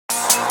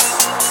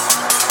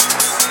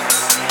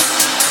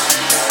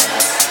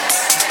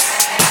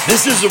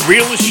This is the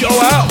realest show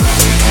out.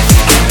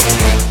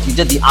 You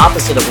did the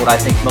opposite of what I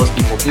think most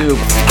people do.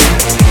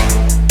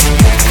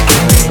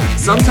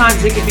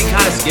 Sometimes it can be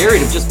kind of scary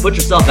to just put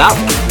yourself out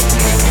there.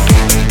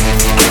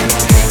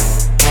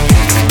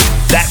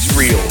 That's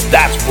real.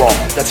 That's raw.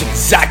 That's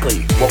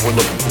exactly what we're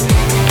looking for.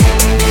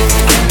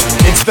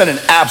 It's been an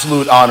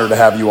absolute honor to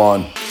have you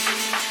on.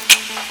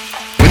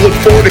 We look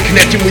forward to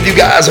connecting with you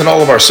guys on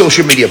all of our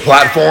social media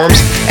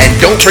platforms. And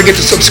don't forget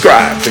to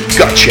subscribe to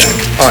Gut Check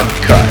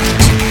Uncut.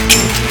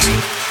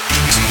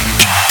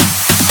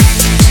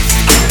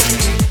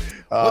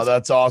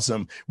 That's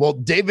awesome. Well,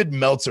 David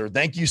Meltzer,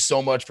 thank you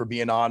so much for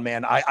being on,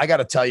 man. I got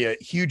to tell you,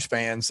 huge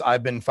fans.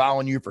 I've been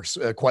following you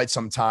for quite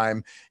some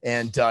time,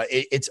 and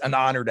it's an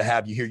honor to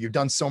have you here. You've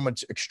done so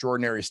much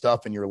extraordinary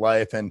stuff in your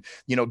life, and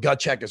Gut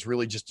Check is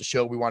really just a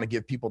show. We want to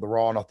give people the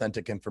raw and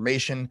authentic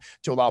information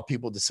to allow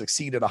people to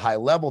succeed at a high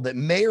level that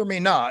may or may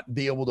not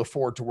be able to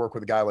afford to work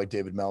with a guy like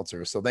David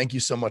Meltzer. So thank you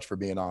so much for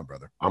being on,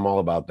 brother. I'm all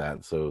about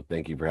that. So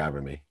thank you for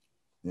having me.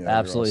 Yeah,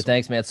 absolutely. Awesome.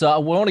 Thanks, man. So I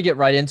want to get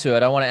right into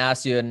it. I want to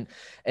ask you,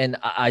 and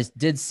I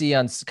did see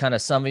on kind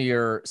of some of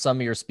your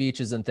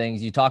speeches and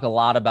things, you talk a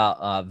lot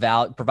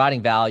about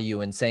providing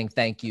value and saying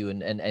thank you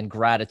and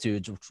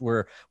gratitude, which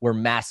we're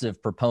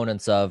massive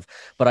proponents of.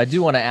 But I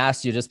do want to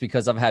ask you, just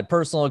because I've had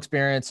personal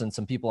experience and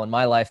some people in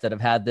my life that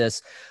have had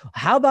this,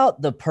 how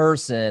about the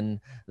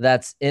person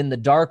that's in the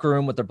dark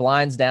room with their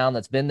blinds down,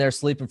 that's been there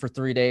sleeping for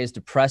 3 days,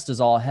 depressed as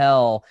all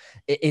hell?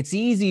 It's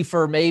easy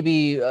for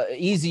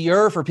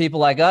easier for people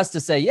like us to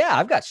say, yeah,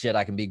 I've got shit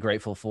I can be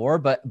grateful for.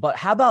 But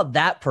how about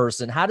that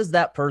person? How does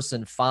that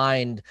person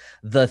find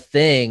the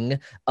thing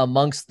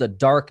amongst the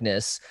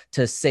darkness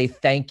to say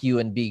thank you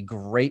and be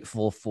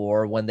grateful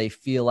for when they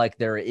feel like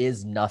there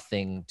is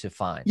nothing to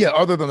find? Yeah,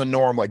 other than the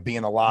norm, like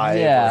being alive.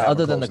 Yeah,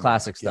 other than the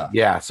classic stuff.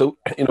 Yeah. So,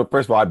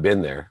 first of all, I've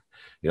been there.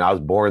 I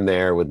was born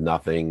there with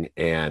nothing.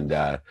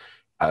 And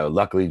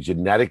luckily,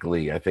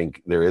 genetically, I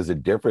think there is a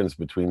difference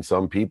between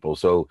some people.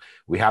 So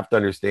we have to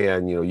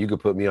understand, you could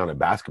put me on a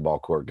basketball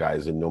court,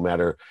 guys, and no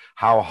matter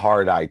how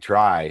hard I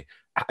try,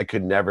 I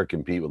could never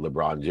compete with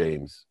LeBron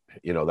James.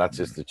 That's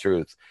just the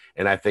truth.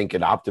 And I think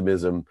in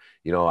optimism,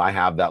 I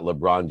have that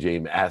LeBron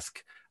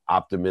James-esque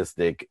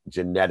optimistic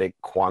genetic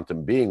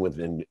quantum being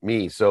within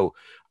me. So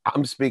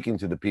I'm speaking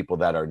to the people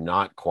that are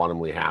not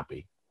quantumly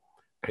happy.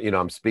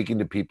 I'm speaking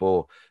to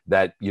people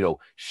that,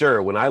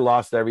 sure, when I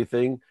lost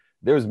everything,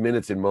 there was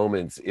minutes and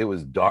moments, it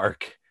was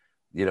dark.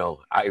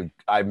 I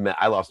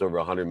lost over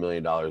 $100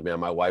 million, man.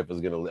 My wife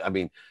was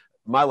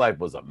my life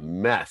was a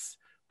mess,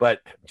 but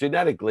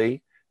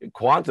genetically,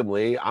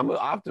 quantumly, I'm an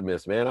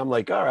optimist, man. I'm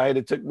like, all right,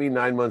 it took me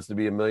 9 months to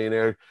be a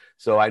millionaire.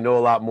 So I know a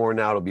lot more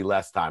now. It'll be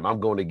less time.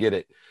 I'm going to get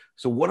it.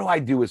 So what do I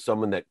do with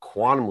someone that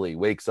quantumly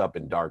wakes up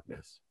in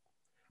darkness?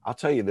 I'll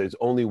tell you, there's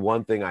only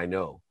one thing I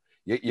know.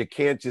 You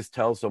can't just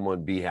tell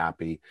someone, be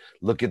happy,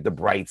 look at the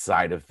bright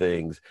side of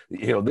things.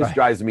 This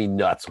drives me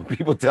nuts when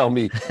people tell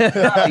me,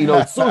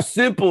 it's so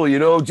simple,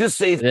 just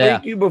say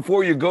thank you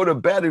before you go to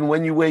bed and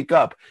when you wake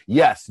up.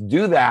 Yes,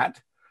 do that,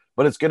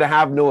 but it's going to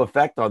have no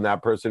effect on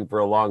that person for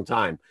a long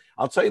time.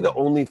 I'll tell you the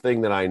only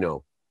thing that I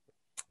know.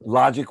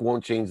 Logic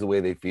won't change the way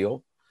they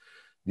feel.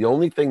 The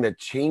only thing that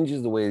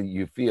changes the way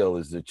you feel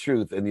is the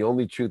truth, and the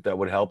only truth that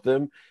would help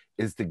them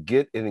is to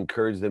get and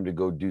encourage them to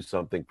go do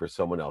something for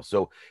someone else.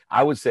 So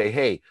I would say,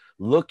 hey,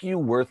 look, you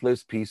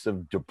worthless piece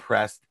of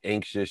depressed,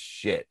 anxious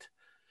shit.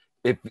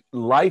 If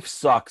life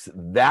sucks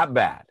that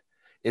bad,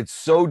 it's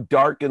so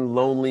dark and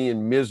lonely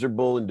and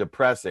miserable and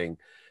depressing,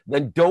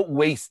 then don't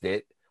waste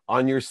it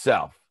on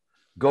yourself.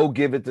 Go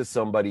give it to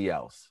somebody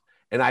else.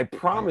 And I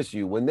promise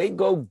you, when they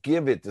go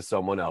give it to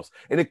someone else,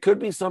 and it could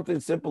be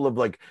something simple of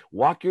like,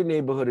 walk your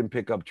neighborhood and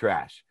pick up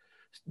trash.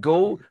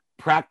 Go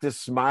practice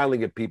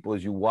smiling at people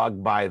as you walk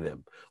by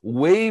them,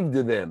 wave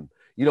to them,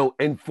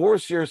 and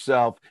force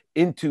yourself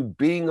into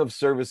being of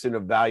service and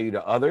of value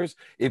to others.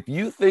 If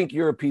you think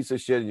you're a piece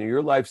of shit and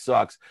your life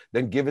sucks,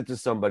 then give it to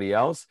somebody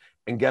else.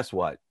 And guess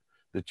what?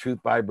 The truth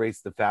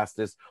vibrates the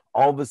fastest.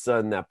 All of a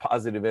sudden, that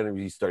positive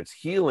energy starts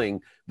healing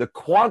the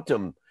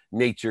quantum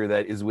nature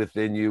that is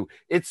within you.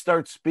 It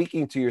starts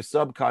speaking to your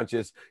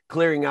subconscious,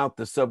 clearing out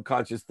the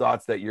subconscious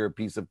thoughts that you're a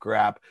piece of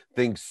crap,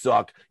 things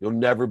suck, you'll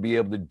never be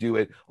able to do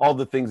it, all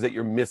the things that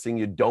you're missing,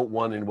 you don't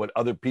want, and what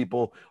other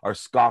people are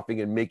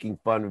scoffing and making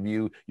fun of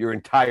you your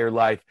entire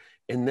life.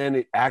 And then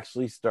it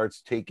actually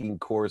starts taking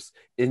course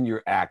in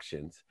your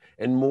actions,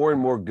 and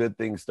more good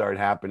things start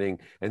happening.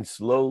 And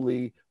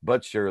slowly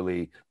but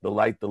surely, the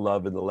light, the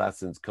love, and the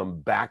lessons come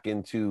back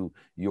into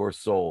your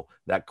soul,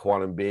 that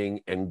quantum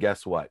being. And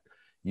guess what?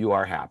 You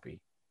are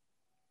happy.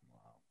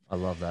 I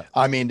love that.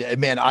 I mean,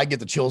 man, I get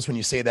the chills when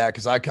you say that,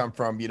 because I come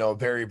from, a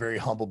very, very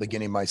humble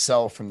beginning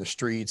myself from the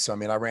streets. I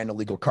mean, I ran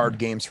illegal card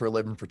games for a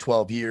living for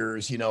 12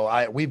 years.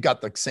 We've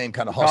got the same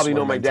kind of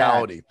hustler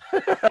mentality.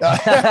 There's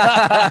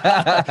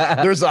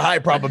a high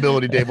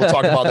probability, Dave. We'll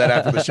talk about that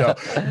after the show.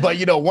 But,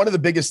 one of the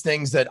biggest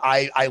things that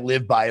I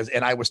live by is,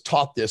 and I was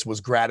taught this, was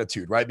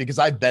gratitude, right? Because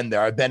I've been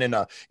there. I've been in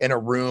a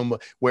room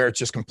where it's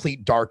just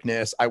complete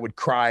darkness. I would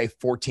cry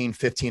 14,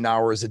 15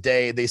 hours a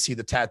day. They see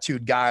the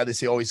tattooed guy. They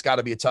say, oh, he's got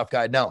to be a tough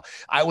guy. No.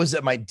 I was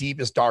at my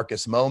deepest,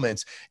 darkest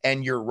moments.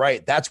 And you're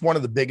right. That's one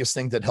of the biggest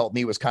things that helped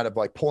me, was kind of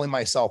like pulling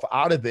myself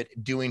out of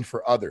it, doing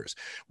for others.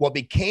 What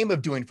became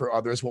of doing for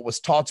others, what was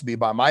taught to me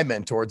by my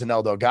mentor,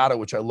 Danelle Delgado,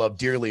 which I love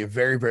dearly, a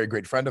very, very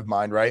great friend of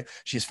mine, right?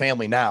 She's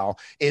family now,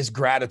 is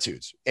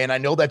gratitudes. And I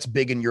know that's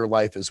big in your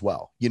life as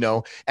well,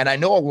 and I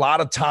know a lot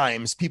of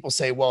times people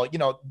say, well,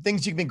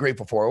 things you can be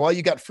grateful for. Well,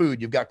 you got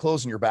food, you've got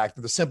clothes on your back.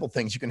 They're the simple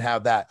things, you can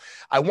have that.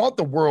 I want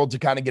the world to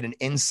kind of get an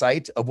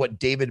insight of what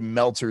David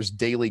Meltzer's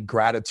daily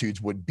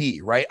gratitudes would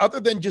be, right? Other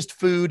than just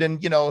food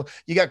and,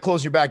 you got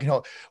clothes on your back.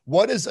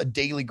 What does a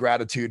daily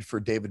gratitude for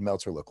David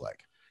Meltzer look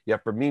like? Yeah,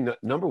 for me,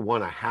 number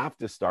one, I have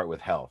to start with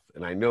health.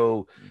 And I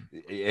know,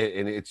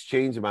 and it's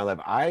changed in my life.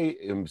 I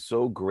am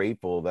so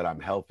grateful that I'm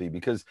healthy,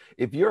 because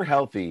if you're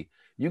healthy,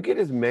 you get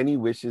as many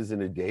wishes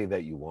in a day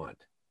that you want.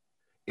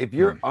 If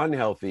you're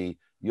unhealthy,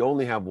 you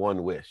only have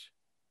one wish: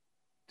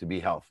 to be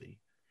healthy.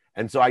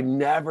 And so I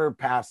never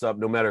pass up,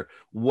 no matter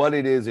what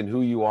it is and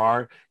who you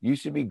are. You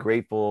should be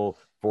grateful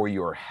for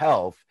your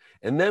health.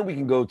 And then we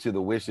can go to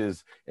the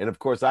wishes. And of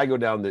course, I go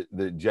down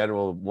the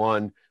general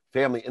one,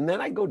 family, and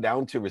then I go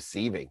down to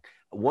receiving.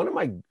 One of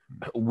my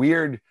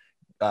weird,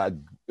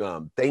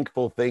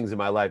 thankful things in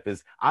my life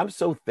is I'm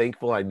so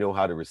thankful I know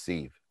how to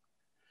receive,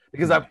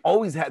 because I've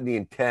always had the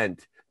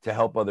intent to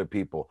help other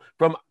people.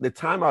 From the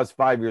time I was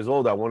 5 years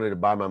old, I wanted to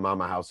buy my mom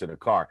a house and a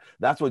car.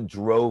 That's what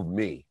drove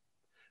me.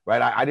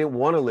 Right. I didn't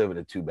want to live in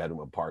a 2-bedroom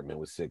apartment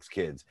with 6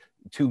 kids,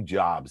 2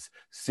 jobs,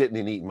 sitting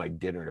and eating my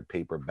dinner in a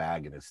paper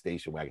bag in a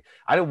station wagon.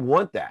 I didn't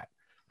want that.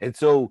 And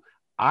so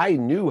I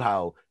knew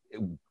how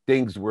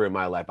things were in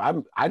my life.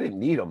 I didn't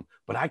need them,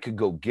 but I could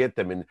go get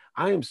them. And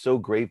I am so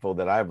grateful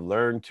that I've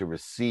learned to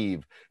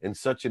receive in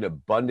such an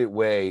abundant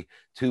way,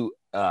 to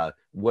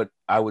what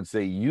I would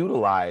say,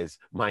 utilize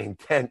my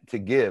intent to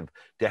give,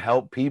 to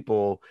help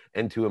people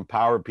and to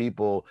empower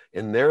people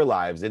in their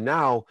lives. And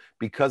now,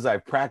 because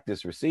I've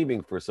practiced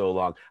receiving for so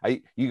long,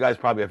 you guys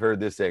probably have heard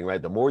this saying,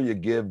 right? The more you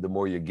give, the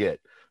more you get.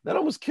 That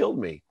almost killed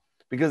me,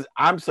 because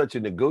I'm such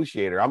a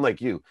negotiator. I'm like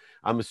you.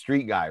 I'm a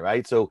street guy,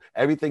 right? So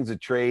everything's a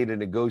trade, a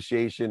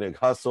negotiation, a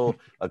hustle,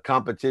 a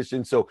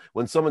competition. So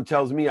when someone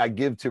tells me I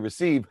give to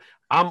receive,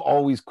 I'm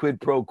always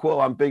quid pro quo.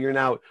 I'm figuring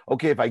out,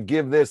 okay, if I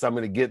give this, I'm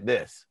going to get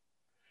this.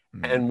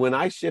 And when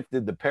I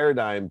shifted the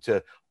paradigm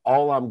to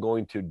all I'm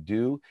going to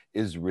do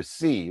is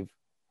receive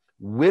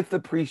with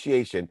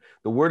appreciation.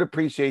 The word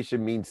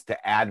appreciation means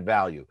to add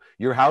value.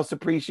 Your house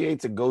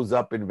appreciates, it goes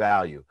up in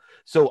value.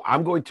 So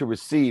I'm going to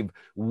receive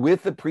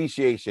with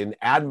appreciation,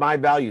 add my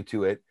value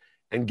to it,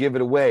 and give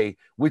it away,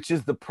 which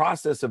is the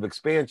process of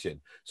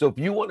expansion. So if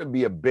you want to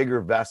be a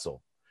bigger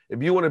vessel,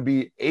 if you want to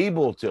be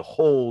able to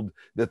hold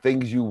the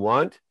things you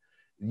want,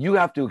 you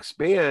have to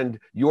expand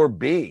your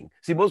being.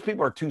 See, most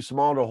people are too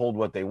small to hold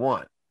what they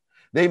want.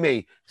 They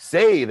may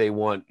say they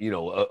want,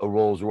 a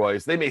Rolls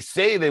Royce. They may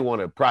say they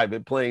want a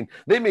private plane.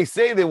 They may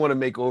say they want to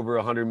make over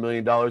 $100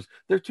 million.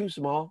 They're too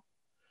small,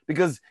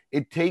 because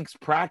it takes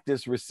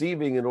practice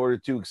receiving in order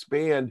to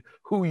expand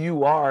who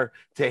you are,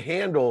 to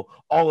handle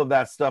all of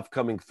that stuff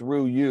coming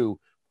through you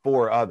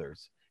for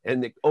others.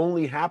 And it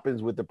only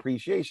happens with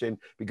appreciation,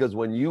 because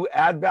when you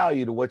add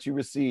value to what you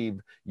receive,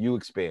 you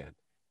expand.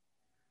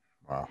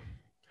 Wow.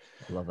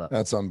 I love that.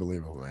 That's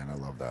unbelievable, man. I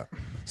love that.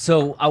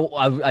 So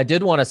I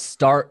did want to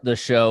start the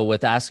show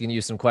with asking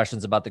you some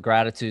questions about the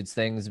gratitudes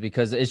things,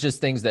 because it's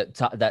just things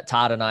that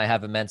Todd and I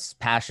have immense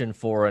passion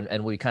for,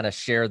 and we kind of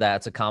share that.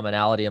 It's a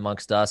commonality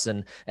amongst us.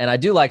 And I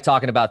do like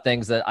talking about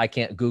things that I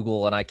can't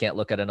Google and I can't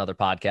look at another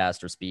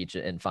podcast or speech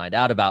and find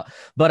out about.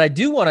 But I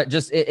do want to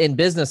just in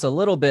business a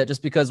little bit,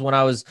 just because when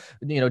I was,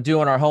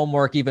 doing our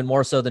homework, even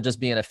more so than just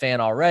being a fan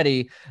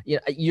already,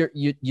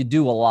 you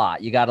do a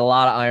lot. You got a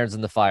lot of irons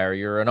in the fire.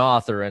 You're an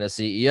author and a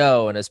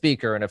CEO and a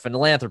speaker and a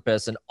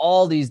philanthropist and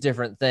all these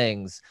different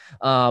things.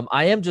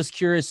 I am just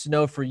curious to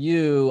know for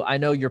you, I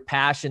know your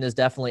passion is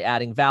definitely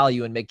adding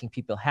value and making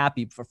people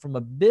happy. From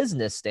a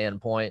business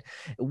standpoint,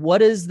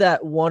 what is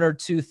that 1 or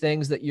 2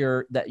 things that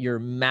you're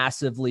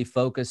massively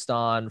focused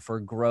on for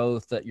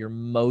growth, that you're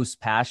most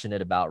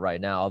passionate about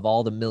right now, of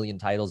all the million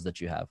titles that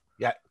you have?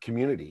 Yeah,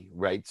 community,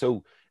 right?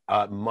 So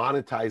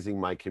monetizing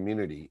my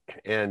community.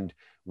 And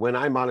when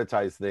I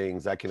monetize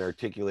things, I can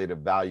articulate a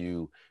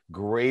value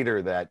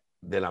greater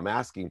than I'm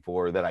asking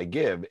for, that I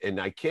give.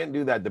 And I can't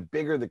do that. The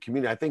bigger the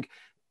community, I think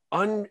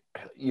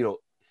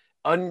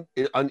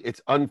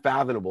it's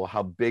unfathomable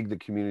how big the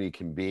community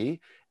can be.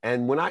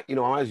 And when I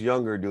was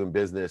younger doing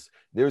business,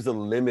 there's a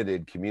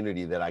limited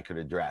community that I could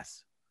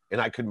address and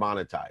I could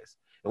monetize.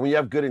 And when you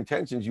have good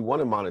intentions, you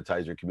want to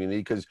monetize your community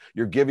because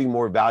you're giving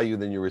more value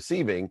than you're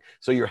receiving.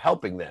 So you're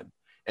helping them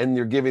and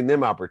you're giving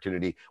them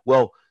opportunity.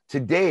 Well,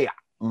 today,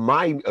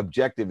 my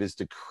objective is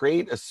to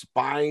create a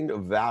spine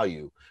of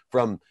value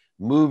from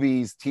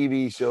movies,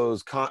 TV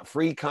shows,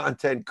 free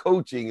content,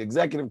 coaching,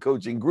 executive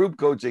coaching, group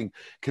coaching,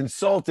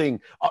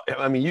 consulting.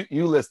 I mean,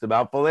 you list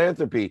about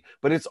philanthropy,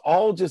 but it's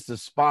all just a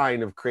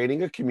spine of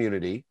creating a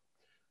community,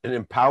 an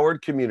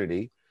empowered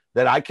community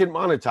that I can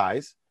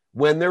monetize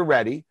when they're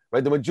ready,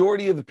 right? The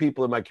majority of the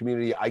people in my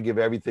community, I give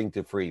everything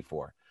to free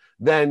for.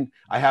 Then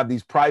I have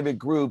these private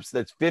groups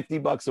that's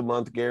 $50 a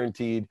month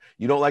guaranteed.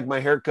 You don't like my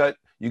haircut,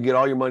 you get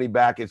all your money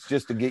back. It's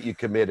just to get you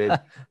committed.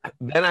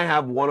 Then I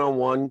have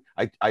one-on-one.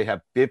 I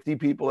have 50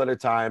 people at a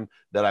time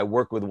that I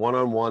work with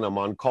one-on-one. I'm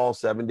on call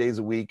 7 days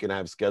a week and I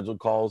have scheduled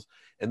calls.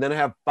 And then I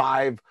have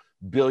 5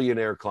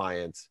 billionaire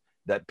clients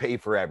that pay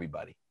for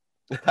everybody.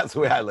 That's the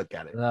way I look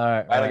at it. All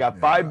right. I got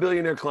 5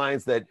 billionaire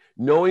clients that,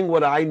 knowing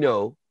what I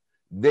know,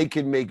 they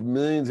can make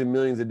millions and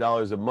millions of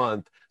dollars a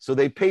month. So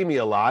they pay me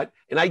a lot.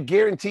 And I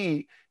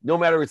guarantee, no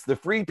matter it's the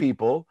free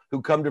people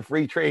who come to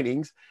free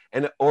trainings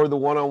or the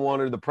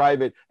one-on-one or the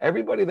private,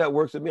 everybody that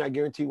works with me, I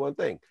guarantee one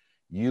thing: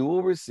 you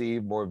will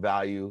receive more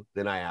value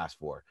than I asked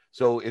for.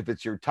 So if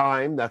it's your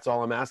time, that's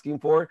all I'm asking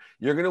for.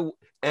 You're going to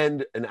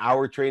end an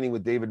hour training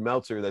with David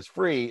Meltzer that's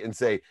free and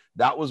say,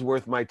 that was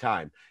worth my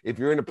time. If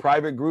you're in a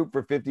private group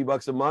for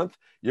 $50 a month,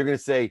 you're going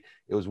to say,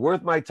 it was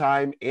worth my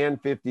time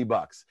and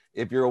 $50.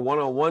 If you're a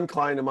one-on-one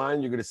client of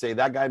mine, you're going to say,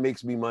 that guy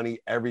makes me money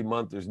every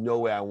month. There's no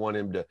way I want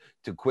him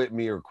to quit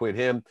me or quit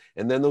him.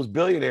 And then those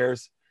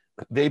billionaires,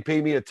 they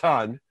pay me a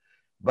ton.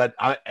 But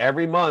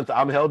every month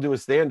I'm held to a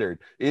standard.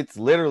 It's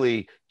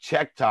literally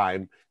check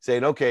time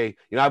saying, okay,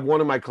 I have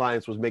one of my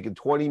clients was making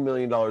 $20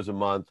 million a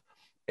month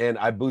and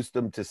I boost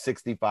them to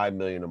 65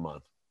 million a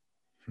month.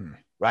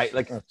 Right?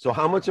 Like, so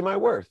how much am I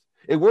worth?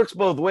 It works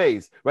both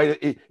ways,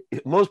 right?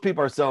 Most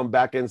people are selling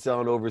back end,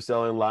 selling,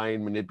 overselling,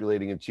 lying,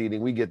 manipulating, and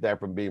cheating. We get that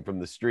from being from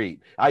the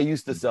street. I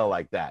used to sell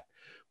like that.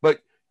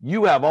 But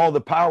you have all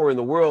the power in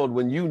the world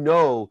when you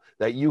know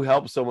that you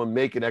help someone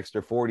make an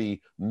extra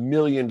 $40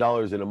 million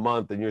in a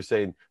month and you're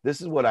saying, this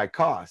is what I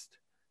cost.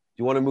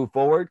 Do you want to move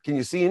forward? Can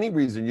you see any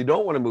reason you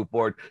don't want to move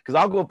forward? Because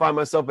I'll go find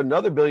myself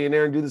another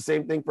billionaire and do the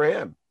same thing for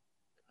him.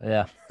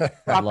 Yeah,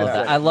 I love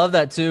that. I love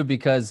that too,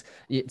 because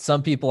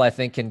some people I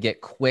think can get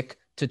quick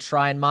to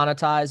try and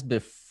monetize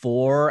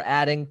before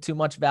adding too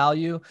much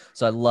value.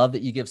 So I love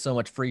that you give so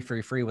much free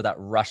without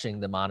rushing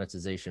the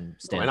monetization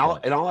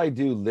standpoint. And all I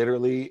do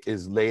literally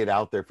is lay it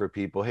out there for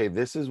people. Hey,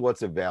 this is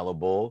what's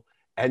available.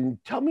 And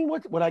tell me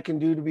what I can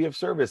do to be of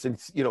service. And,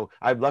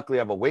 I luckily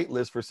have a wait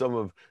list for some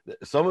of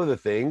the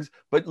things,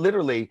 but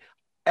literally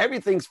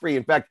everything's free.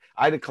 In fact,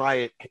 I had a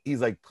client,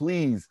 he's like,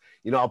 please,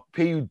 I'll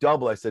pay you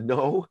double. I said,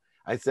 no.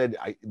 I said,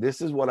 this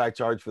is what I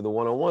charge for the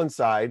one-on-one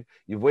side.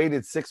 You've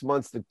waited 6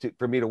 months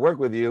for me to work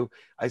with you.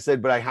 I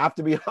said, but I have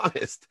to be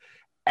honest.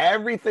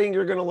 Everything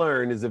you're going to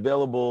learn is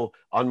available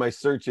on my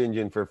search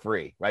engine for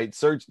free, right?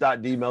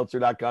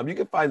 Search.dmeltzer.com. You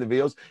can find the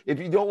videos. If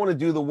you don't want to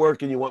do the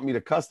work and you want me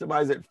to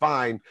customize it,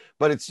 fine.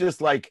 But it's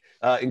just like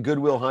in Good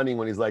Will Hunting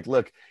when he's like,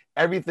 look,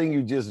 everything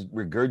you just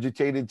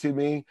regurgitated to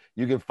me,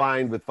 you can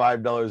find with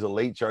 $5 of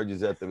late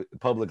charges at the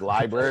public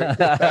library.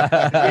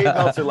 The Dave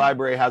Meltzer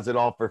Library has it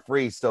all for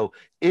free. So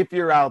if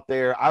you're out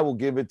there, I will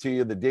give it to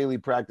you. The Daily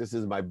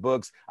Practices, my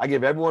books. I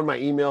give everyone my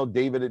email,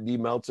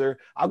 David@dmeltzer.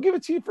 I'll give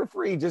it to you for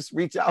free. Just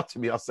reach out to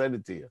me. I'll send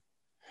it to you.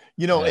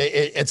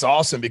 It's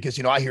awesome because,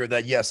 I hear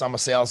that. Yes, I'm a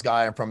sales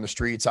guy. I'm from the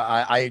streets.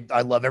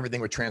 I love everything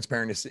with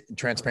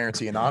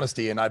transparency and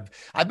honesty. And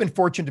I've been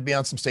fortunate to be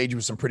on some stages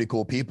with some pretty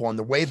cool people. And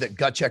the way that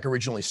Gut Check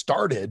originally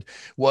started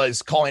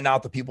was calling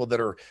out the people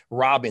that are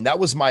robbing. That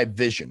was my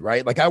vision,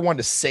 right? Like I wanted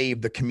to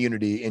save the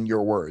community, in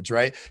your words,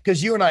 right?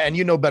 Because you and I, and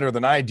you know better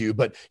than I do,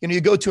 but you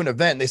go to an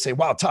event and they say,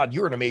 wow, Todd,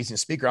 you're an amazing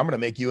speaker. I'm going to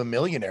make you a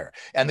millionaire.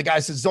 And the guy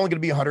says, it's only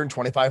going to be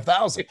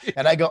 125,000.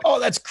 And I go, oh,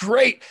 that's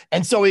great.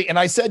 And so,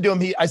 I said to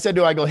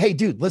him, I go, hey,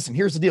 dude, listen,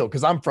 here's the deal.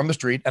 Cause I'm from the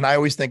street and I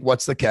always think,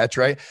 what's the catch,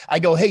 right? I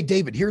go, hey,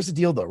 David, here's the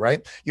deal though,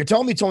 right? You're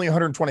telling me it's only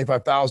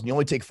 125,000. You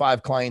only take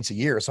 5 clients a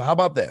year. So how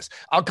about this?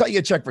 I'll cut you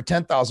a check for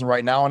 10,000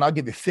 right now. And I'll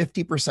give you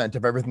 50%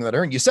 of everything that I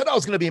earn. You said I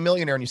was going to be a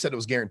millionaire and you said it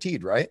was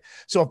guaranteed, right?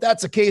 So if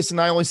that's the case, and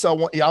I only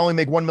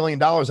make $1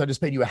 million, I just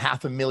paid you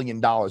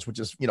 $500,000, which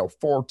is,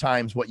 4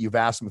 times what you've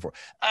asked me for.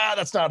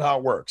 That's not how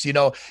it works.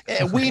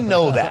 And we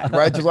know that,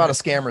 right? There's a lot of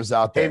scammers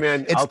out there. Hey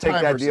man, I'll take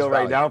that deal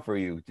right now for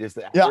you. Just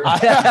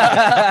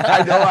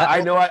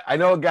I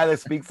know a guy that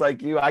speaks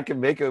like you. I can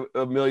make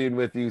a million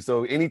with you.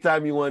 So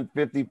anytime you want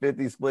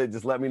 50-50 split,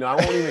 just let me know. I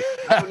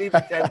don't need the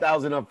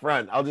 10,000 up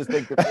front. I'll just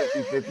take the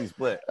 50-50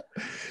 split.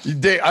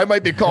 I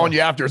might be calling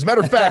you after. As a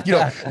matter of fact,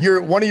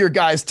 one of your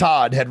guys,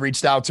 Todd, had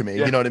reached out to me,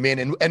 you know what I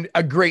mean? And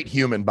a great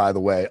human, by the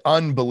way,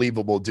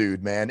 unbelievable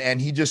dude, man. And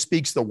he just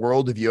speaks the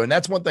world of you. And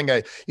that's one thing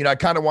I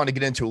kind of want to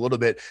get into a little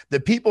bit. The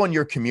people in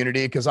your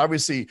community, because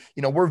obviously,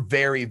 we're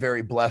very,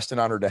 very blessed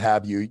and honored to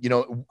have you.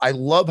 I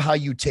love how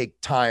you take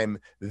time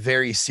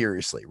very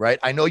seriously, right?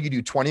 I know you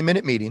do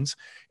 20-minute meetings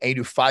and you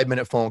do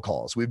 5-minute phone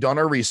calls. We've done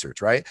our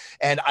research, right?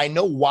 And I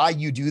know why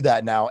you do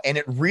that now. And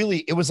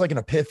it was like an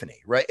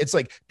epiphany, right? It's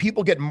like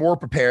people get more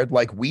prepared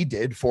like we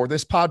did for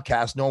this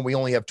podcast, knowing we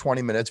only have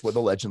 20 minutes with a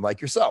legend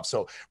like yourself.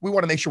 So we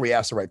want to make sure we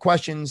ask the right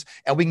questions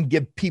and we can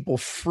give people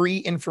free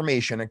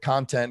information and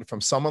content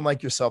from someone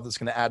like yourself that's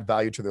going to add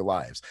value to their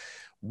lives.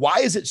 Why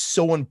is it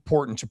so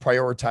important to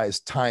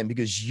prioritize time?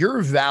 Because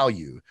your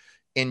value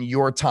in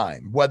your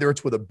time, whether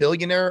it's with a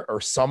billionaire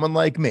or someone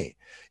like me,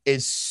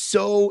 is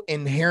so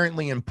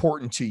inherently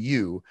important to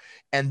you.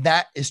 And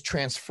that is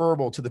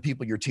transferable to the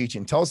people you're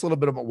teaching. Tell us a little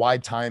bit about why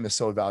time is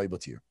so valuable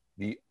to you.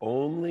 The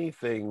only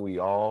thing we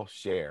all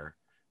share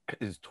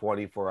is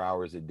 24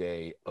 hours a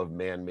day of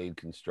man-made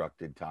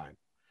constructed time.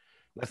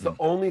 That's the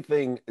only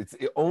thing. It's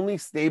the only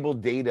stable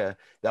data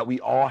that we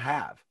all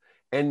have.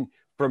 And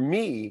for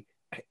me,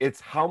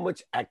 it's how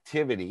much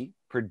activity,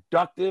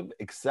 productive,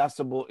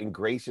 accessible, and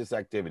gracious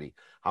activity.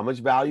 How much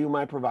value am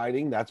I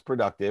providing? That's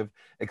productive.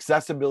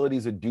 Accessibility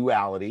is a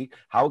duality.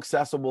 How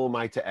accessible am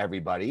I to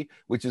everybody?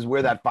 Which is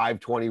where that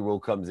 520 rule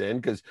comes in,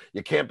 because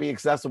you can't be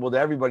accessible to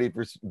everybody if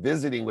you're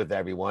visiting with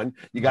everyone.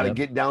 You got to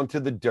get down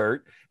to the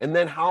dirt. And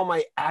then how am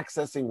I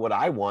accessing what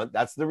I want?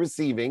 That's the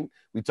receiving.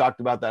 We talked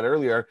about that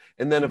earlier.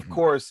 And then, of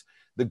course,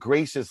 the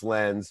gracious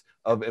lens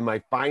of, am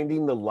I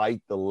finding the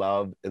light, the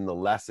love, and the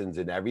lessons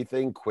in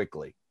everything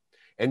quickly?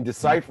 And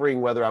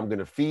deciphering whether I'm going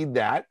to feed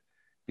that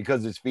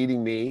because it's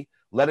feeding me,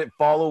 let it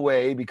fall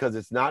away because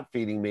it's not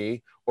feeding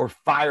me, or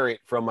fire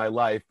it from my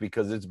life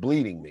because it's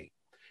bleeding me.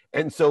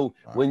 And so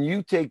when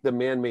you take the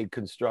man-made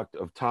construct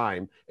of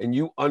time and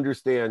you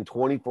understand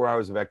 24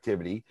 hours of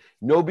activity,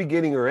 no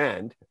beginning or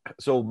end.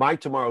 So my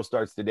tomorrow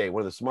starts today.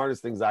 One of the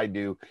smartest things I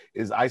do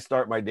is I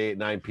start my day at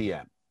 9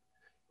 p.m.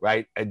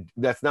 Right? And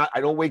that's not,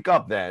 I don't wake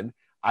up then.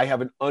 I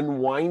have an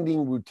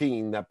unwinding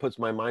routine that puts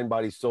my mind,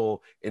 body,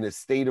 soul in a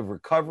state of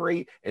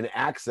recovery and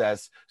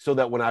access, so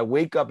that when I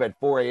wake up at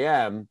 4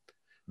 a.m.,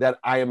 that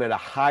I am at a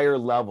higher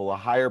level, a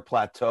higher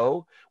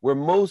plateau, where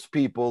most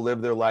people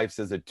live their lives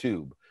as a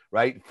tube,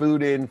 right?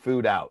 Food in,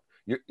 food out.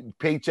 You're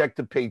paycheck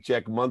to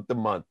paycheck, month to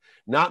month.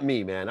 Not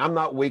me, man. I'm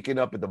not waking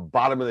up at the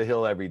bottom of the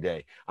hill every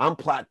day. I'm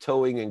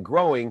plateauing and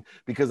growing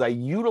because I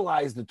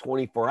utilize the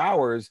 24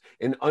 hours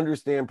and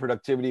understand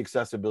productivity,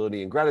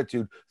 accessibility, and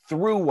gratitude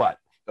through what?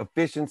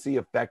 Efficiency,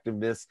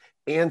 effectiveness,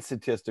 and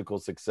statistical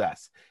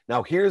success.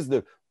 Now, here's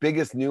the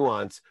biggest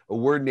nuance, a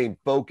word named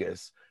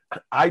focus.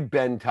 I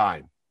bend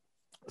time.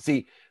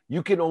 See,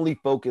 you can only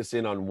focus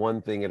in on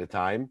one thing at a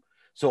time.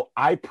 So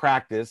I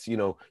practice, you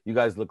know, you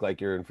guys look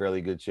like you're in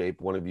fairly good shape.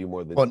 One of you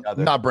more than the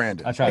other. Not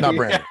Brandon. Not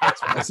Brandon.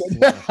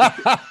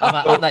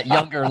 I'm that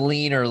younger,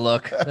 leaner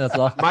look. That's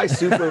all. My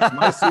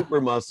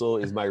super muscle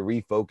is my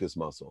refocus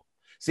muscle.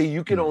 See,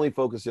 you can only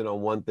focus in on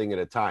one thing at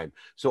a time.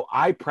 So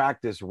I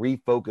practice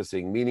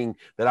refocusing, meaning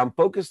that I'm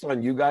focused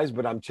on you guys,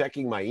 but I'm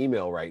checking my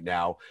email right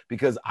now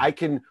because I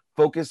can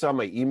focus on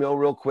my email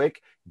real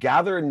quick,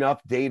 gather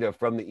enough data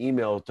from the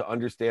email to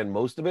understand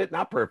most of it,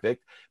 not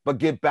perfect, but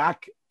get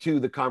back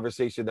to the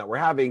conversation that we're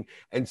having,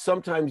 and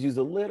sometimes use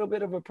a little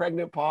bit of a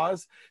pregnant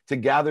pause to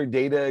gather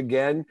data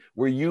again,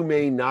 where you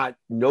may not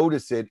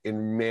notice it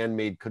in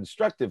man-made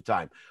constructive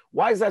time.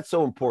 Why is that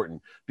so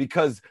important?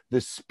 Because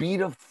the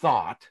speed of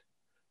thought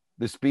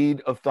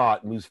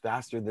moves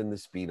faster than the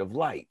speed of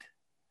light.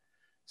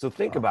 So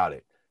think about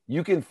it.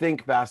 You can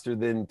think faster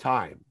than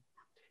time.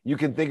 You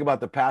can think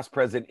about the past,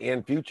 present,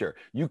 and future.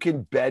 You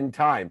can bend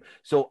time.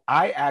 So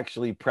I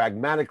actually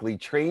pragmatically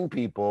train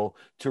people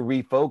to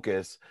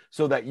refocus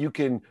so that you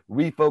can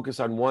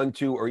refocus on 1,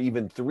 2, or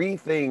even 3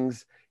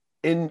 things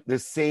in the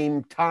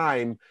same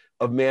time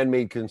of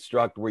man-made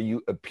construct, where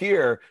you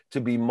appear to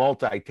be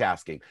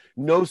multitasking.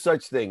 No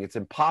such thing. It's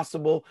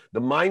impossible. The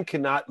mind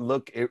cannot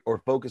look or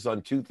focus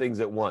on 2 things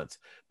at once.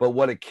 But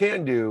what it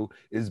can do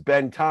is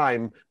bend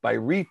time by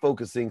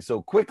refocusing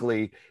so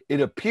quickly,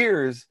 it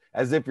appears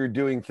as if you're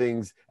doing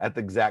things at the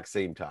exact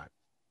same time.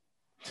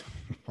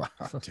 Wow,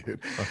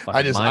 dude.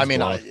 I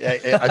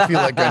feel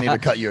like I need to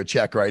cut you a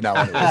check right now.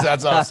 Anyways.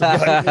 That's awesome.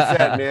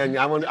 Man,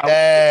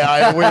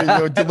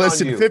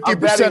 Listen,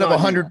 50% of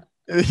 100.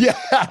 Yeah,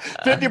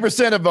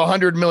 50% of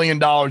 $100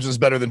 million is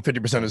better than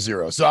 50% of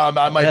zero. So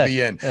I might be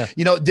in. Yeah.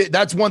 You know,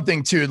 that's one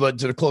thing too,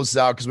 to close this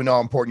out, because we know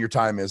how important your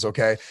time is.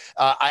 Okay,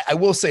 I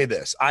will say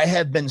this: I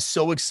have been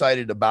so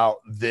excited about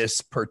this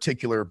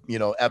particular,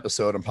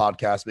 episode and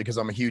podcast, because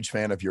I'm a huge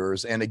fan of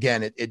yours. And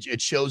again,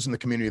 it shows in the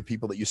community of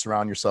people that you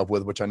surround yourself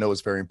with, which I know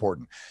is very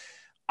important.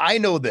 I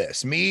know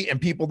this, me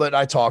and people that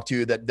I talk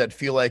to that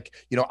feel like,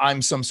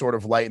 I'm some sort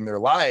of light in their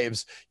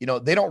lives,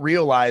 they don't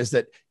realize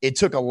that it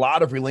took a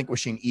lot of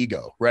relinquishing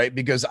ego, right?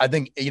 Because I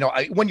think,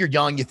 when you're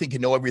young, you think you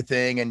know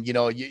everything, and,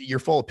 you're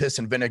full of piss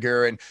and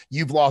vinegar, and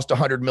you've lost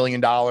 $100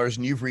 million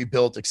and you've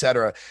rebuilt, et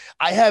cetera.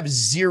 I have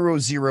zero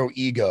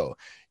ego.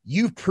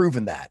 You've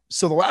proven that.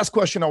 So the last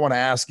question I want to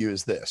ask you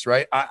is this,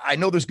 right? I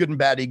know there's good and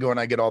bad ego, and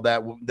I get all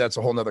that. That's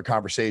a whole nother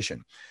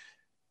conversation.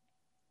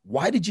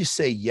 Why did you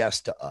say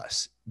yes to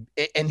us?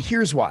 And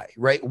here's why,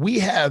 right? We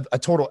have a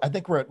total, I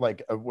think we're at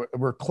like,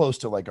 we're close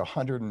to like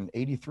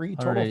 183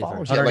 total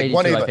followers. Yeah,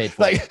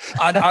 like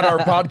on our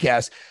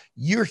podcast.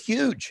 You're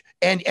huge.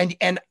 And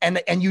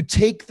you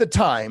take the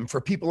time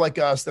for people like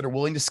us that are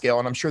willing to scale.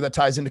 And I'm sure that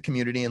ties into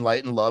community and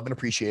light and love and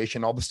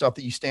appreciation, all the stuff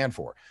that you stand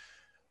for.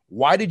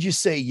 Why did you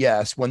say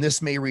yes when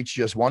this may reach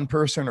just one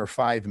person or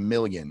 5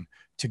 million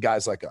to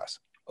guys like us?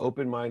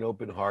 Open mind,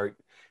 open heart.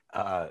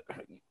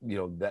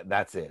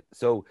 That's it.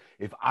 So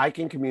if I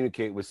can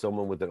communicate with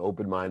someone with an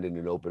open mind and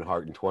an open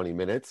heart in 20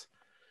 minutes,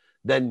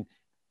 then,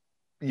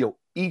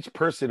 each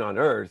person on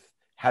earth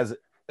has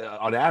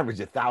on average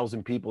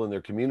 1,000 people in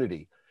their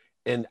community.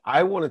 And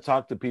I want to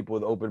talk to people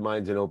with open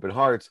minds and open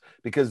hearts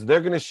because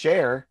they're going to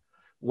share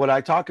what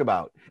I talk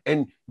about.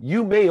 And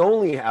you may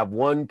only have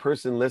one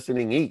person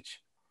listening each,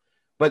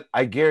 but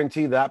I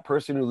guarantee that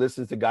person who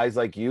listens to guys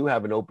like you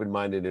have an open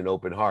mind and an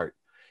open heart.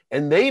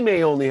 And they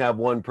may only have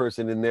one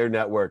person in their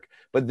network,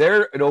 but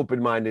they're an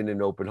open mind and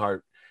an open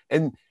heart.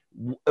 And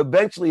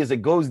eventually, as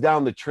it goes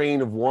down the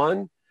train of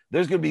one,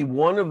 there's going to be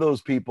one of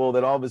those people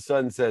that all of a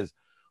sudden says,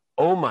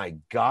 oh my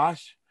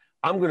gosh,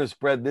 I'm going to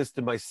spread this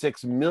to my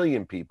 6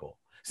 million people.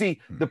 See,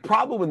 the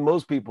problem with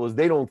most people is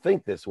they don't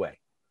think this way.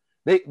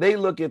 They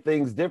look at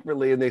things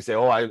differently and they say,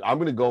 oh, I'm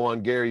going to go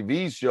on Gary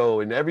Vee's show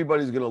and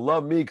everybody's going to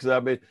love me because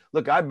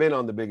I've been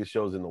on the biggest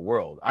shows in the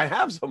world. I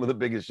have some of the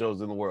biggest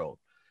shows in the world.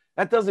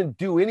 That doesn't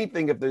do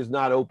anything if there's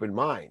not open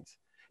minds.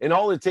 And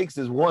all it takes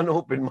is one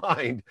open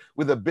mind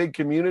with a big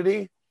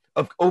community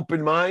of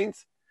open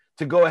minds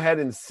to go ahead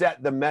and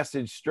set the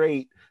message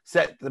straight,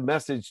 set the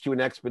message to an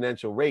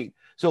exponential rate.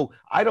 So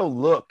I don't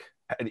look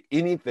at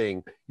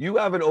anything. You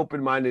have an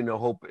open mind and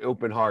an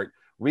open heart.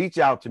 Reach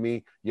out to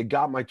me. You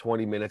got my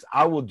 20 minutes.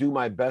 I will do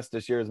my best to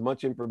share as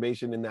much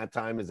information in that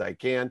time as I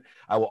can.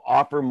 I will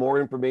offer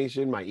more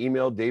information. My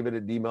email,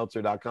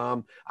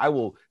 david@dmeltzer.com. I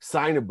will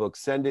sign a book,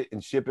 send it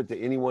and ship it to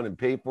anyone and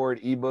pay for it.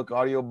 Ebook,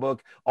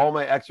 audiobook, all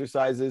my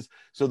exercises.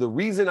 So the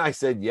reason I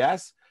said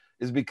yes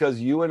is because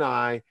you and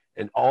I,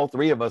 and all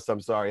three of us,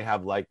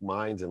 have like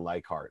minds and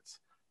like hearts.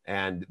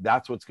 And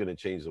that's what's going to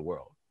change the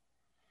world.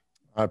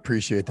 I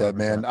appreciate that,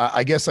 man.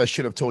 I guess I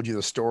should have told you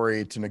the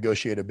story to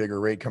negotiate a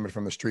bigger rate coming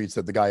from the streets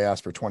that the guy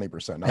asked for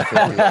 20%. Not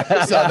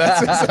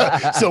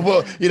 50. So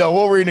we'll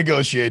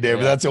renegotiate, David.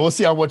 Yeah. That's it. We'll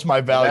see how much my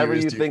value Whatever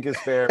is. Whatever you think is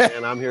fair,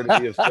 man. I'm here to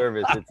be of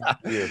service. It's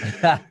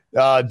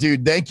you.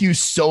 Dude, thank you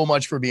so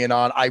much for being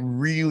on. I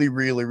really,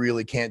 really,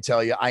 really can't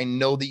tell you. I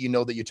know that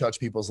you touch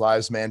people's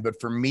lives, man. But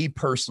for me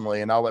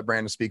personally, and I'll let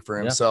Brandon speak for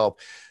himself,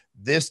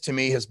 this to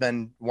me has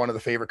been one of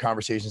the favorite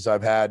conversations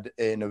I've had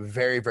in a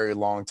very, very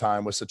long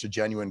time with such a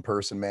genuine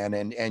person, man.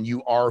 And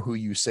you are who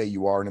you say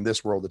you are. And in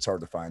this world, it's hard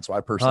to find. So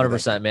I personally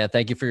 100%, man.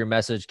 Thank you for your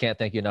message. Can't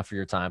thank you enough for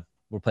your time.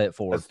 We'll pay it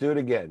forward. Let's do it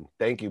again.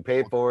 Thank you. Pay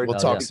it forward. We'll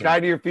talk soon.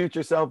 Kind to your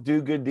future self.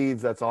 Do good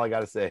deeds. That's all I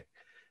got to say.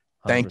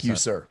 100%. Thank you,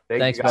 sir.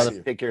 Thanks, you guys.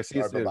 brother. Take care. See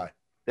you soon. Bye-bye.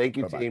 Thank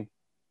you, Bye-bye. team.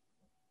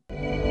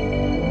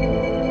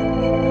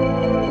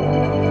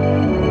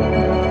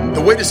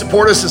 The way to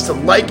support us is to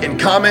like and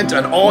comment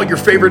on all your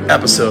favorite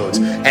episodes.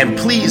 And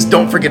please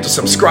don't forget to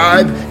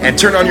subscribe and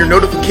turn on your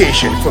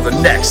notification for the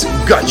next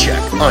Gut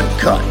Check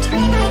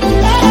Uncut.